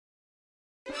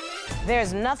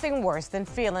There's nothing worse than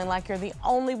feeling like you're the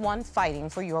only one fighting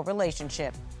for your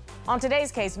relationship. On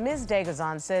today's case, Ms.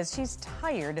 Degazon says she's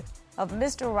tired of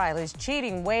Mr. Riley's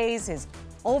cheating ways, his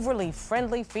overly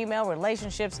friendly female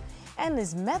relationships, and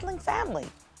his meddling family.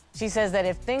 She says that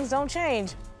if things don't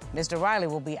change, Mr. Riley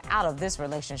will be out of this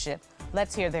relationship.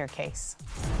 Let's hear their case.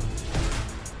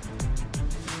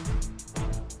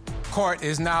 Court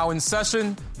is now in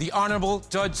session. The Honorable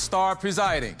Judge Starr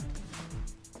presiding.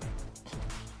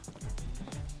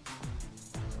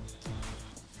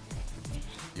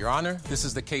 Your Honor, this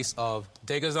is the case of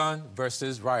Degazon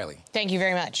versus Riley. Thank you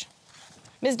very much.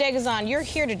 Ms. Degazon, you're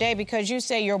here today because you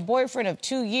say your boyfriend of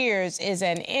 2 years is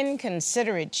an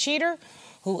inconsiderate cheater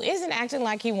who isn't acting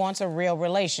like he wants a real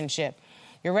relationship.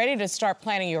 You're ready to start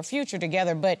planning your future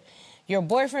together, but your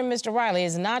boyfriend, Mr. Riley,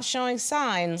 is not showing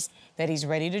signs that he's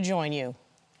ready to join you.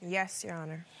 Yes, Your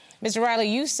Honor. Mr. Riley,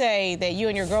 you say that you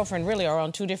and your girlfriend really are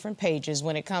on two different pages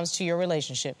when it comes to your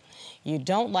relationship. You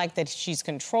don't like that she's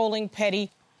controlling, petty,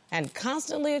 and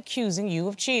constantly accusing you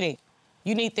of cheating.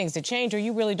 You need things to change or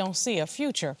you really don't see a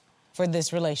future for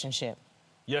this relationship.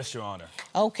 Yes, Your Honor.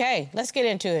 Okay, let's get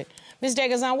into it. Ms.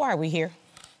 Degazon, why are we here?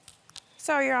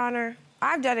 So, Your Honor,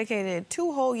 I've dedicated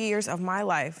 2 whole years of my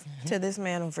life to this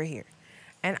man over here.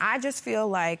 And I just feel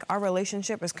like our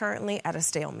relationship is currently at a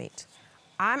stalemate.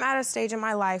 I'm at a stage in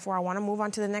my life where I want to move on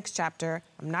to the next chapter.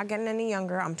 I'm not getting any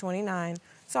younger. I'm 29.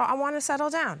 So I want to settle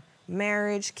down.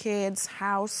 Marriage, kids,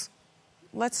 house.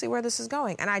 Let's see where this is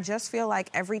going. And I just feel like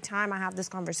every time I have this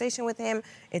conversation with him,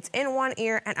 it's in one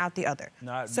ear and out the other.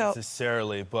 Not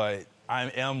necessarily, but I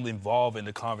am involved in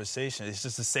the conversation. It's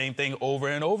just the same thing over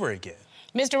and over again.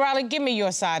 Mr. Riley, give me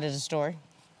your side of the story.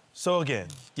 So again,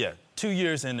 2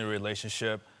 years in the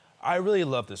relationship, I really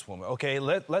love this woman, okay?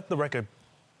 Let the record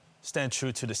stand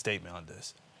true to the statement on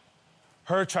this.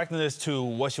 Her attractiveness to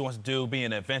what she wants to do, being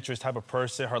an adventurous type of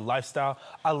person, her lifestyle,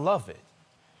 I love it.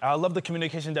 I love the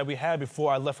communication that we had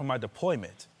before I left for my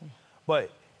deployment. But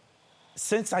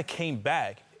since I came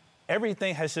back,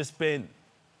 everything has just been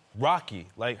rocky.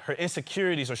 Like, her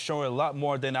insecurities are showing a lot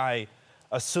more than I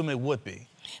assumed it would be.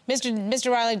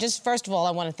 Mr. Riley, just first of all,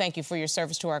 I want to thank you for your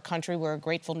service to our country. We're a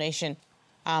grateful nation.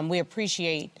 We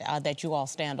appreciate that you all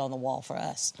stand on the wall for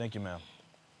us. Thank you, ma'am.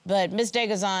 But Ms.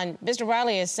 Degazon, Mr.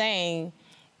 Riley is saying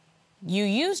you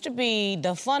used to be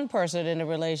the fun person in the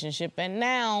relationship, and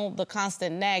now the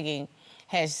constant nagging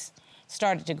has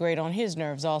started to grate on his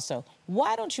nerves also.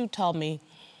 Why don't you tell me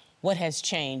what has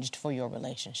changed for your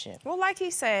relationship? Well, like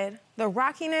he said, the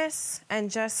rockiness and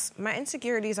just my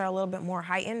insecurities are a little bit more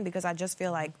heightened because I just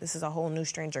feel like this is a whole new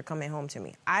stranger coming home to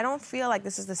me. I don't feel like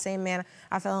this is the same man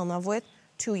I fell in love with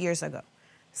 2 years ago.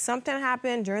 Something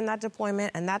happened during that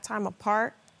deployment, and that time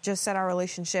apart just set our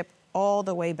relationship all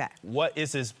the way back. What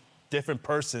is this different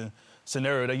person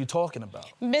scenario that you're talking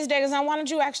about? Ms. Degazon, why don't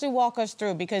you actually walk us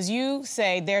through? Because you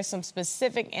say there's some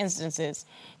specific instances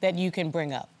that you can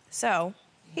bring up. So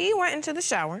he went into the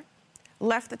shower,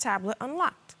 left the tablet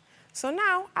unlocked. So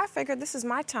now I figured this is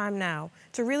my time now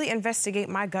to really investigate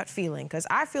my gut feeling because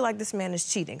I feel like this man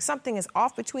is cheating. Something is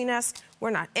off between us. We're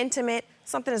not intimate.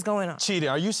 Something is going on. Cheating?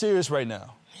 Are you serious right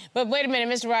now? But wait a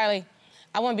minute, Mr. Riley.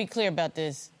 I want to be clear about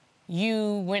this.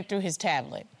 You went through his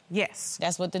tablet. Yes.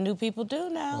 That's what the new people do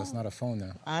now. Well, it's not a phone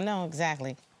now. I know,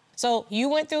 exactly. So you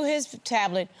went through his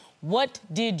tablet. What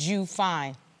did you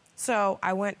find? So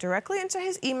I went directly into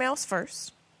his emails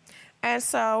first. And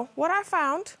so what I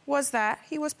found was that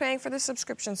he was paying for the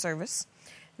subscription service,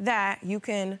 that you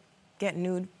can get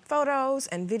nude photos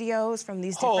and videos from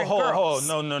these different girls.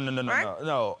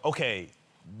 No. Okay.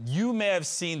 You may have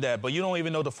seen that, but you don't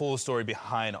even know the full story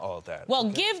behind all of that. Well,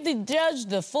 give the judge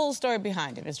the full story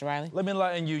behind it, Mr. Riley. Let me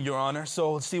enlighten you, Your Honor.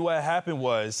 So, see, what happened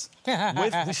was... you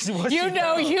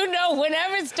know,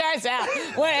 whenever it starts out,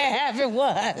 what happened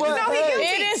was. Well,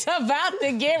 it is about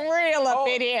to get real up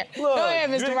in here. Look, go ahead,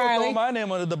 Mr. You're Riley. throw my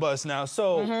name under the bus now.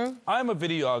 So, I'm a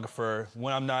videographer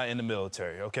when I'm not in the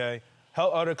military, okay?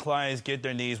 Help other clients get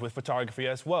their needs with photography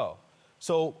as well.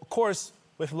 So, of course,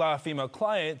 with a lot of female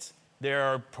clients,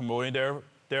 they're promoting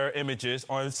their images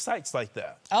on sites like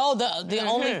that. Oh, the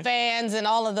OnlyFans and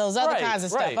all of those other kinds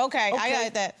of stuff. Okay, I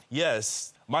got that.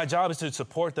 Yes, my job is to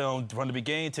support them from the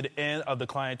beginning to the end of the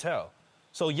clientele.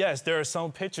 So yes, there are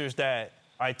some pictures that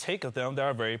I take of them that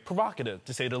are very provocative,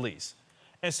 to say the least.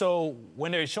 And so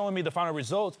when they're showing me the final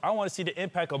results, I want to see the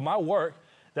impact of my work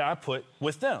that I put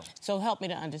with them. So help me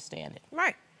to understand it.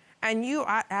 Right. And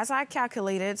as I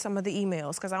calculated some of the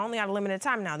emails, because I only had a limited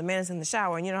time now. The man is in the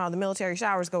shower, and you know how the military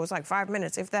showers go. It's like 5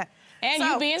 minutes, if that. And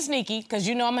you being sneaky, because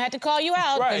you know I'm going to have to call you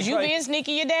out, because you being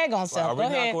sneaky your daggone self. Are we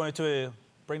not going to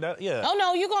bring that? Yeah. Oh,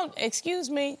 no, you're going to... Excuse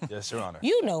me. Yes, Your Honor.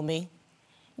 You know me.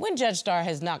 when Judge Starr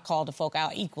has not called the folk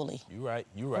out equally. You right.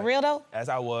 For real, though? As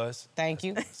I was. Thank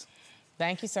you.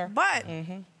 Thank you, sir. But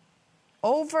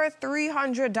over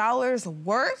 $300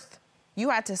 worth you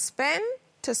had to spend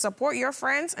to support your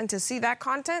friends and to see that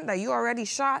content that you already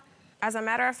shot. As a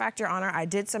matter of fact, Your Honor, I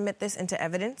did submit this into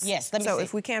evidence. Yes, let me see. So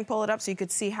if we can pull it up so you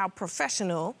could see how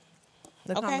professional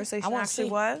the conversation actually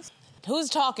was. Who's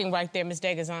talking right there, Ms.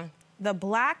 Degazon? The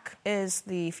black is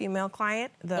the female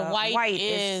client. The white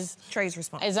is Trey's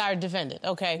response. Is our defendant,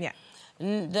 okay. Yeah.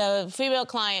 The female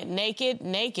client,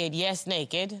 naked, yes,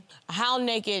 naked. How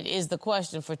naked is the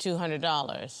question for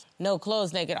 $200? No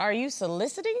clothes naked. Are you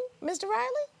soliciting, Mr. Riley?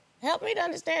 Help me to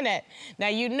understand that. Now,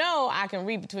 you know I can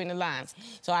read between the lines,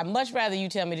 so I'd much rather you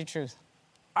tell me the truth.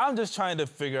 I'm just trying to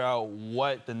figure out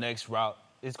what the next route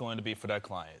is going to be for that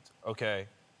client, okay?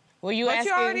 Were you But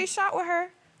asking? you already shot with her.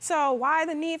 So why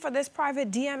the need for this private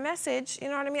DM message? You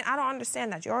know what I mean? I don't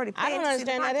understand that. You already paid I don't to see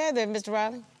the understand that either, Mr.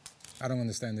 Riley. I don't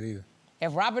understand it either.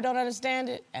 If Robert don't understand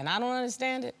it and I don't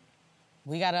understand it,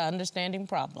 we got an understanding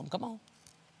problem. Come on.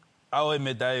 I'll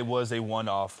admit that it was a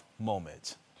one-off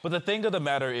moment. But the thing of the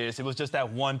matter is, it was just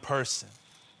that one person.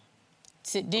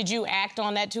 Did you act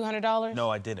on that $200? No,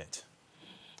 I didn't.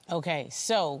 Okay,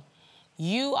 so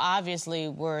you obviously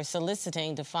were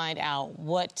soliciting to find out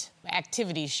what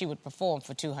activities she would perform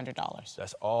for $200.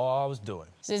 That's all I was doing.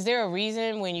 So is there a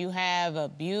reason when you have a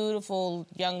beautiful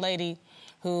young lady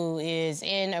who is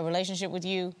in a relationship with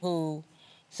you, who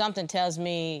something tells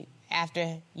me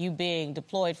after you being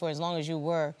deployed for as long as you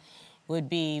were, would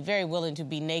be very willing to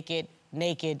be naked,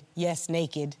 yes,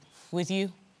 naked, with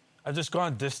you? I've just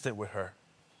gone distant with her.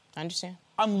 I understand.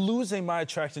 I'm losing my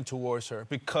attraction towards her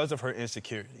because of her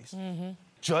insecurities.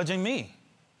 Judging me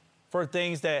for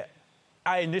things that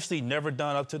I initially never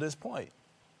done up to this point.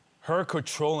 Her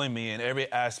controlling me in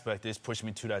every aspect is pushing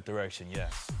me to that direction,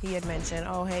 yes. He had mentioned,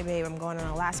 oh, hey, babe, I'm going on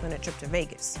a last-minute trip to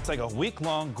Vegas. It's like a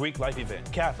week-long Greek life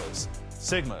event. Kappas,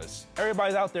 Sigmas,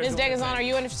 everybody's out there. Ms. Degazon, are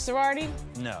you in a sorority?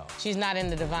 No. She's not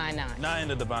in the Divine Nine. Not in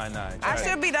the Divine Nine. I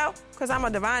should be, though, because I'm a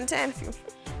Divine 10.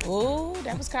 Ooh,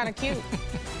 that was kind of cute.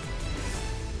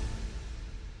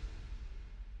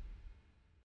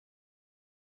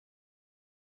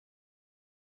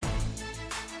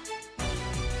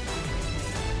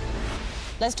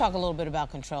 Let's talk a little bit about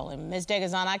controlling. Ms.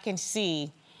 Degazon, I can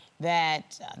see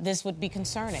that this would be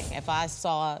concerning if I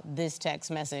saw this text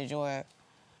message or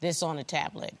this on a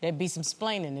tablet. There'd be some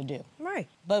splaining to do. Right.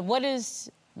 But what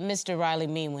does Mr. Riley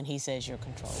mean when he says you're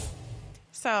controlling?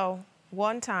 So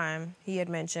one time he had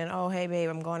mentioned, oh, hey, babe,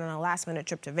 I'm going on a last-minute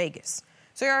trip to Vegas.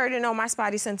 So you already know my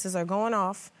spidey senses are going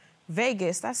off.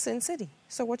 Vegas, that's Sin City.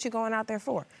 So what you going out there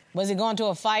for? Was he going to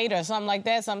a fight or something like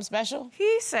that, something special?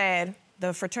 He said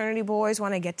the fraternity boys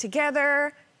want to get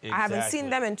together. Exactly. I haven't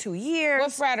seen them in 2 years.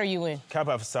 What frat are you in?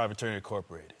 Kappa Alpha Psi Fraternity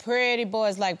Incorporated. Pretty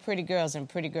boys like pretty girls, and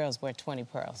pretty girls wear 20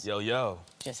 pearls. Yo, yo.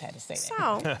 Just had to say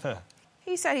that. So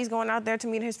he said he's going out there to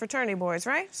meet his fraternity boys,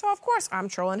 right? So, of course, I'm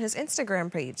trolling his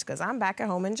Instagram page because I'm back at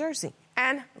home in Jersey.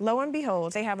 And lo and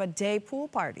behold, they have a day pool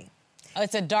party. Oh,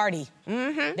 it's a darty.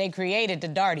 Mm-hmm. They created the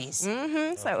darties.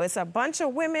 Mm-hmm. So it's a bunch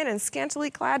of women in scantily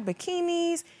clad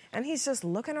bikinis, and he's just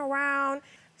looking around.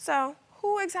 So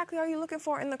who exactly are you looking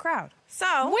for in the crowd?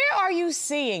 So where are you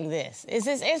seeing this? Is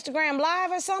this Instagram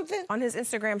Live or something? On his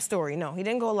Instagram story. No, he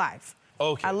didn't go live.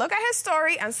 Okay. I look at his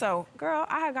story, and so, girl,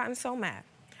 I had gotten so mad.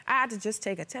 I had to just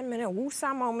take a 10-minute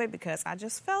woosah moment because I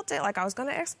just felt it like I was going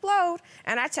to explode.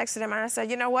 And I texted him, and I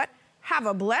said, you know what? Have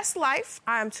a blessed life.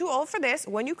 I am too old for this.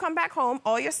 When you come back home,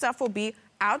 all your stuff will be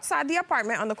outside the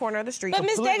apartment on the corner of the street. But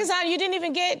Ms. Degazon, you didn't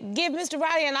even give Mr.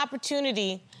 Riley an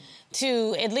opportunity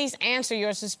to at least answer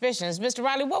your suspicions. Mr.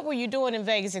 Riley, what were you doing in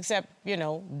Vegas except,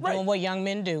 doing what young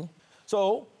men do?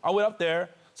 So I went up there,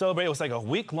 celebrated. It was like a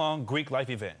week-long Greek life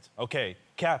event. Okay,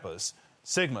 Kappas,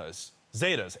 Sigmas,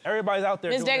 Zetas, everybody's out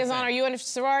there. Ms. Degazon, are you in a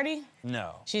sorority?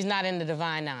 No. She's not in the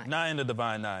Divine Nine. Not in the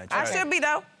Divine Nine. I should be,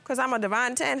 though, because I'm a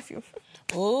Divine 10.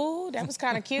 Ooh, that was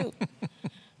kind of cute.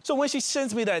 So when she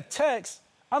sends me that text,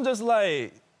 I'm just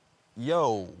like,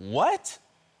 yo, what?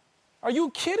 Are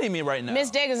you kidding me right now?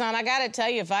 Ms. Degazon, I gotta tell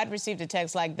you, if I'd received a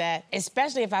text like that,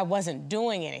 especially if I wasn't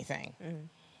doing anything,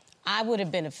 I would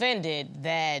have been offended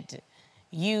that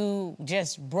you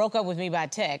just broke up with me by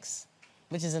text,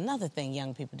 which is another thing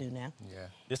young people do now. Yeah.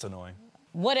 It's annoying.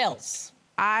 What else?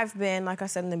 I've been, like I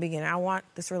said in the beginning, I want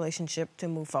this relationship to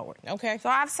move forward. Okay. So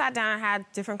I've sat down and had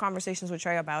different conversations with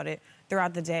Trey about it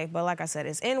throughout the day. But like I said,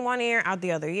 it's in one ear, out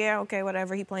the other. Yeah, okay,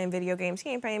 whatever. He playing video games. He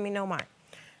ain't paying me no mind.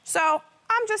 So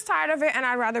I'm just tired of it, and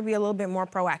I'd rather be a little bit more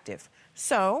proactive.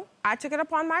 So I took it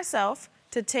upon myself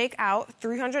to take out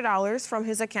 $300 from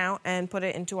his account and put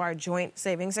it into our joint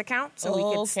savings account so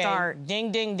we could start.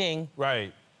 Ding, ding, ding.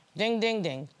 Right. Ding, ding,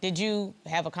 ding. Did you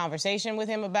have a conversation with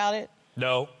him about it?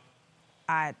 No.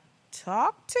 I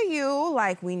talked to you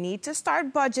like we need to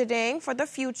start budgeting for the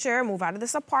future, move out of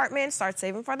this apartment, start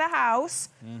saving for the house.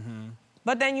 Mm-hmm.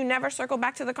 But then you never circle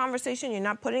back to the conversation. You're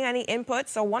not putting any input,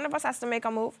 so one of us has to make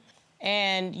a move.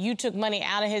 And you took money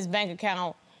out of his bank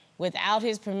account without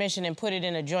his permission and put it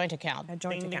in a joint account. A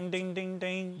joint account. Ding, ding, ding,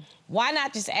 ding. Why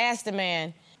not just ask the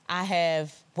man, I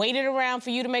have waited around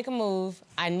for you to make a move.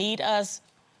 I need us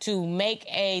to make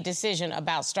a decision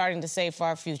about starting to save for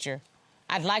our future.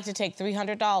 I'd like to take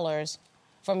 $300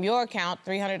 from your account,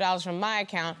 $300 from my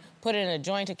account, put it in a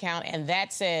joint account, and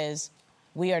that says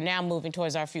we are now moving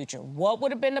towards our future. What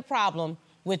would have been the problem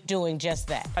with doing just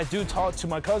that? I do talk to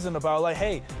my cousin about, like,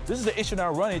 hey, this is the issue that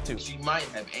I'm running into. She might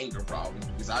have anger problems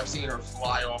because I've seen her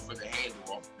fly off of the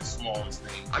handle off the smallest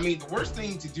thing. I mean, the worst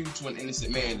thing to do to an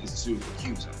innocent man is to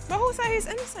accuse him. But who said he's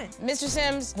innocent? Mr.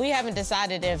 Sims, we haven't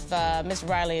decided if Mr.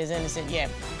 Riley is innocent yet.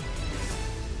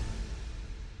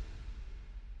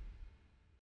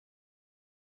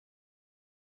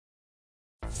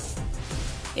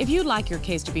 If you'd like your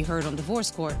case to be heard on divorce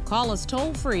court, call us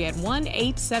toll-free at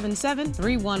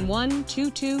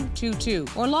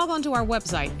 1-877-311-2222 or log on to our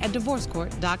website at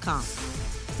divorcecourt.com.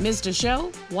 Missed a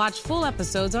show? Watch full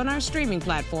episodes on our streaming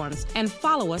platforms and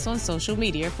follow us on social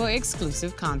media for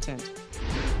exclusive content.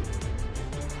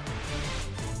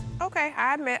 Okay,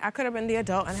 I admit I could have been the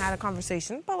adult and had a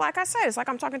conversation, but like I said, it's like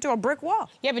I'm talking to a brick wall.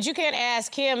 Yeah, but you can't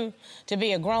ask him to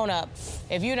be a grown-up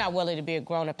if you're not willing to be a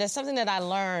grown-up. That's something that I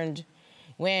learned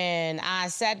when I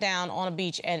sat down on a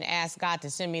beach and asked God to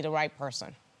send me the right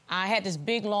person. I had this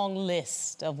big, long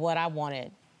list of what I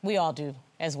wanted. We all do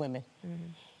as women. Mm-hmm.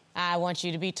 I want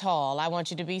you to be tall. I want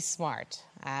you to be smart.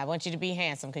 I want you to be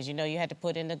handsome because you know you had to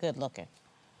put in the good looking.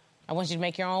 I want you to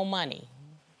make your own money.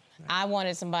 I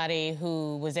wanted somebody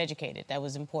who was educated. That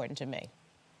was important to me.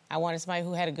 I wanted somebody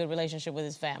who had a good relationship with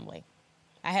his family.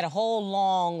 I had a whole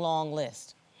long, long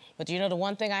list. But you know the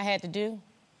one thing I had to do?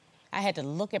 I had to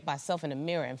look at myself in the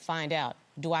mirror and find out,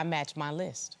 do I match my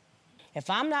list? If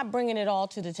I'm not bringing it all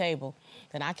to the table,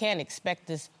 then I can't expect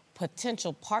this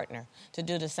potential partner to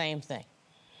do the same thing.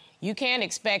 You can't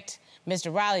expect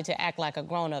Mr. Riley to act like a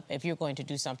grown-up if you're going to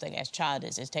do something as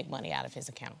childish as take money out of his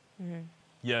account. Mm-hmm.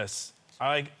 Yes.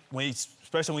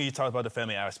 Especially when you talk about the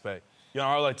family aspect. You know,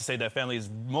 I like to say that family is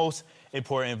most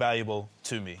important and valuable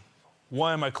to me.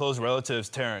 One of my close relatives,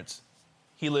 Terrence,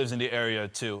 he lives in the area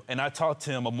too. And I talked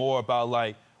to him more about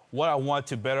like what I want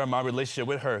to better my relationship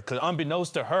with her. Because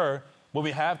unbeknownst to her, when we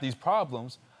have these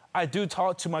problems, I do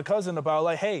talk to my cousin about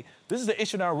like, hey, this is the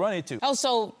issue that I'm running into. Oh,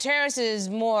 so Terrence is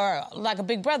more like a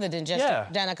big brother than just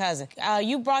a cousin.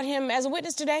 You brought him as a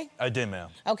witness today? I did, ma'am.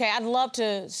 Okay, I'd love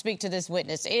to speak to this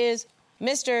witness. Is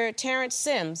Mr. Terrence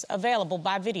Sims available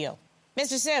by video?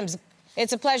 Mr. Sims,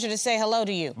 it's a pleasure to say hello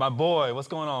to you. My boy, what's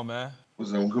going on, man?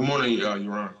 Good morning, Your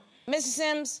Honor. Mr.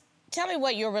 Sims, tell me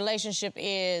what your relationship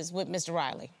is with Mr.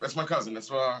 Riley. That's my cousin.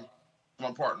 That's my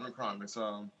partner in crime. That's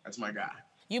my guy.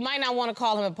 You might not want to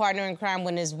call him a partner in crime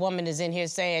when this woman is in here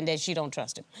saying that she don't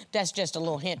trust him. That's just a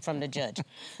little hint from the judge.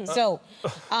 So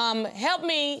help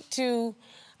me to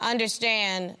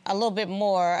understand a little bit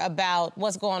more about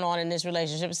what's going on in this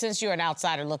relationship since you're an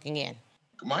outsider looking in.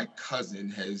 My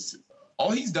cousin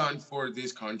all he's done for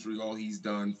this country, all he's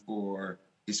done for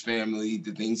his family,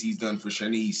 the things he's done for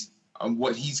Shaniece,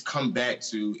 what he's come back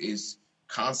to is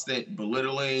constant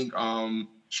belittling.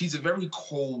 She's a very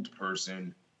cold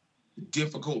person,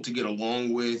 difficult to get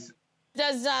along with.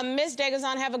 Does Ms.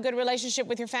 Degazon have a good relationship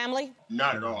with your family?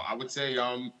 Not at all. I would say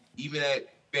even at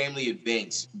family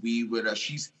events,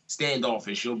 she's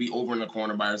standoffish. She'll be over in the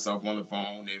corner by herself on the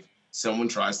phone. If someone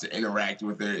tries to interact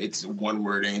with her, it's a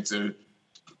one-word answer.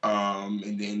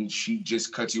 And then she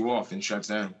just cuts you off and shuts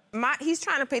down. He's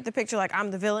trying to paint the picture like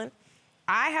I'm the villain.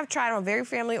 I have tried. I'm a very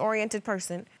family-oriented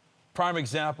person. Prime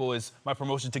example is my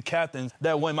promotion to captain,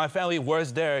 that when my family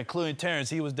was there, including Terrence,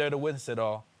 he was there to witness it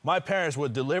all. My parents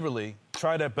would deliberately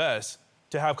try their best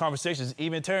to have conversations,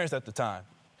 even Terrence at the time.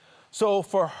 So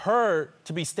for her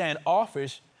to be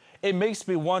standoffish, it makes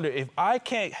me wonder if I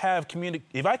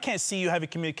can't see you having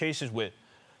communications with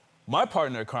my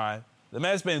partner in crime, the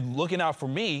man's been looking out for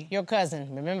me. Your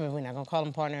cousin. Remember, we're not going to call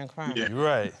him partner in crime. Yeah.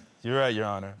 You're right, Your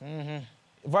Honor. Mm-hmm.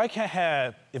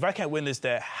 If I can't witness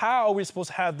that, how are we supposed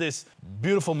to have this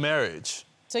beautiful marriage?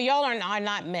 So y'all are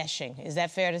not meshing. Is that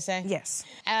fair to say? Yes.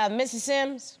 Mrs.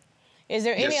 Sims, is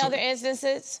there any other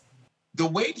instances The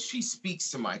way she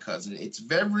speaks to my cousin, it's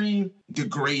very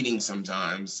degrading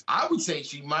sometimes. I would say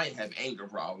she might have anger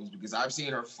problems because I've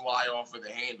seen her fly off of the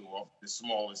handle off the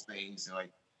smallest things. And like,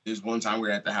 there's one time we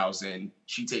were at the house and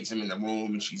she takes him in the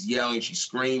room and she's yelling, she's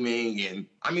screaming. And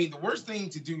I mean, the worst thing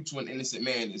to do to an innocent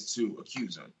man is to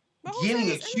accuse him.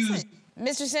 Getting accused.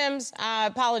 Mr. Sims,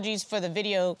 apologies for the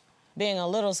video being a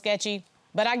little sketchy,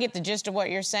 but I get the gist of what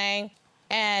you're saying.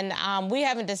 And we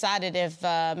haven't decided if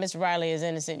Mr. Riley is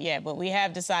innocent yet, but we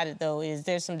have decided, though, is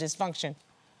there's some dysfunction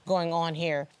going on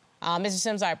here. Mr.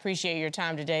 Sims, I appreciate your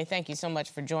time today. Thank you so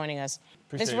much for joining us.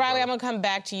 Mr. Riley, I'm going to come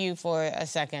back to you for a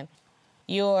second.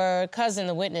 Your cousin,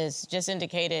 the witness, just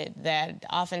indicated that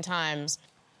oftentimes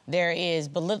there is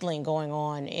belittling going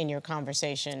on in your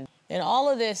conversation. In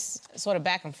all of this sort of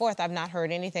back and forth, I've not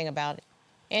heard anything about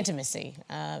intimacy,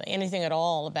 anything at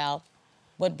all about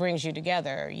what brings you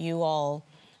together. You all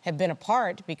have been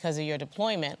apart because of your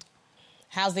deployment.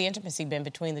 How's the intimacy been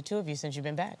between the two of you since you've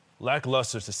been back?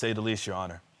 Lackluster, to say the least, Your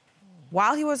Honor.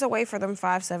 While he was away for them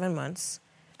 7 months,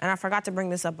 and I forgot to bring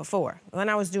this up before, when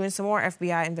I was doing some more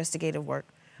FBI investigative work.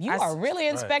 You are really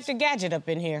Inspector Gadget up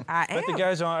in here. I am. Inspector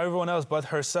Gadget on everyone else but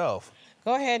herself.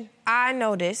 Go ahead. I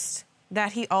noticed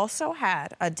that he also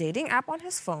had a dating app on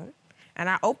his phone, and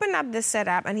I opened up this said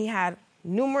app, and he had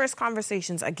numerous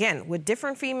conversations, again, with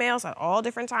different females at all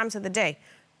different times of the day.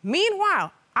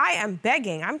 Meanwhile, I am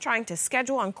begging. I'm trying to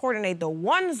schedule and coordinate the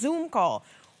one Zoom call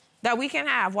that we can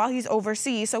have while he's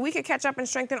overseas so we could catch up and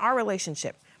strengthen our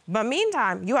relationship. But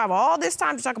meantime, you have all this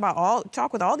time to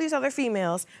talk with all these other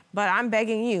females, but I'm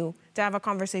begging you to have a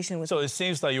conversation with me. So it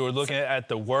seems like you were looking at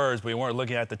the words, but you weren't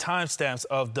looking at the timestamps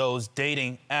of those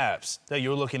dating apps that you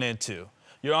were looking into.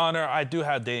 Your Honor, I do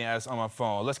have dating apps on my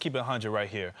phone. Let's keep it 100 right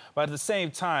here. But at the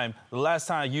same time, the last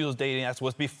time I used dating apps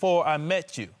was before I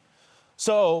met you.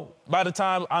 So by the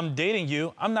time I'm dating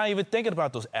you, I'm not even thinking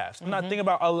about those apps. I'm not thinking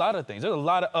about a lot of things. There's a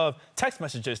lot of text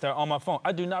messages that are on my phone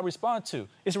I do not respond to.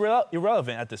 It's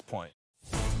irrelevant at this point.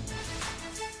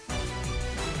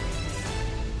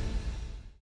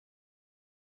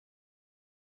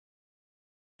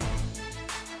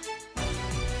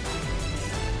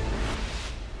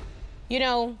 You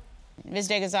know, Ms.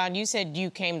 Degazon, you said you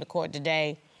came to court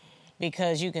today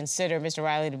because you consider Mr.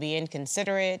 Riley to be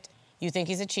inconsiderate. You think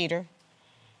he's a cheater.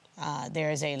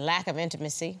 There is a lack of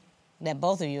intimacy that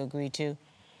both of you agree to.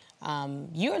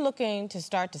 You're looking to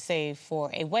start to save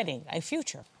for a wedding, a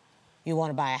future. You want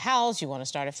to buy a house. You want to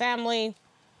start a family.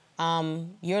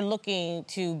 You're looking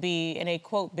to be in a,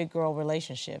 quote, big girl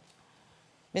relationship.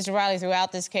 Mr. Riley,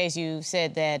 throughout this case, you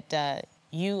said that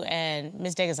you and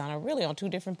Ms. Degazon are really on two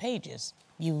different pages.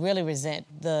 You really resent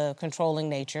the controlling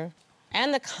nature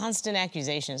and the constant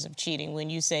accusations of cheating when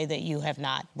you say that you have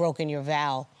not broken your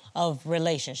vow of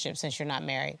relationship since you're not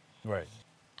married. Right.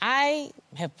 I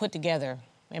have put together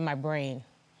in my brain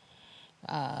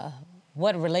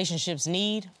what relationships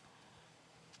need,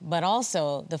 but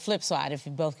also the flip side, if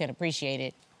you both can appreciate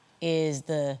it, is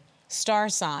the star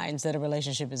signs that a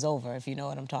relationship is over, if you know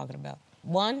what I'm talking about.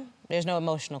 1, there's no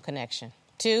emotional connection.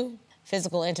 2,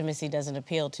 physical intimacy doesn't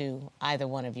appeal to either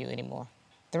one of you anymore.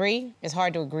 3, it's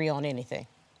hard to agree on anything.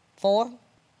 4,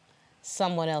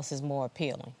 someone else is more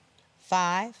appealing.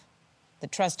 5, the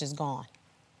trust is gone.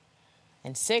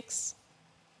 And 6,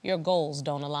 your goals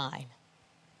don't align.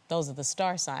 Those are the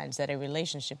star signs that a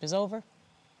relationship is over.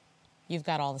 You've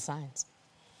got all the signs.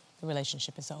 The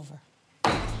relationship is over.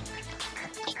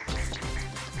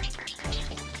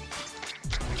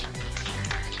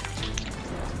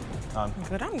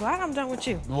 But I'm glad I'm done with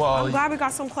you. Well, I'm glad we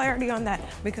got some clarity on that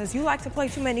because you like to play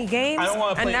too many games I don't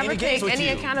want to play and never any games take with any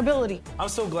you. accountability. I'm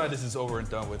so glad this is over and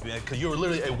done with, man, because you were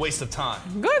literally a waste of time.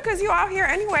 Good, because you out here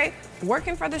anyway,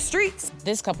 working for the streets.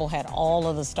 This couple had all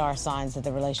of the star signs that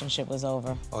the relationship was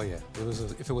over. Oh, yeah.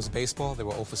 If it was baseball, they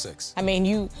were 0 for 6. I mean,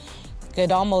 you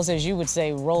could almost, as you would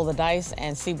say, roll the dice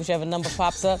and see whichever number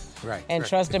pops up. Right. And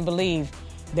trust and believe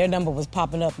their number was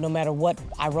popping up no matter what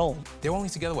I rolled. They were only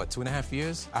together, 2.5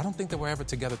 years? I don't think they were ever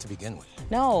together to begin with.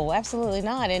 No, absolutely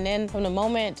not. And then from the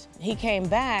moment he came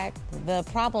back, the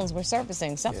problems were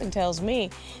surfacing. Something tells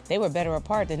me they were better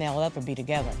apart than they'll ever be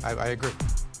together. I agree.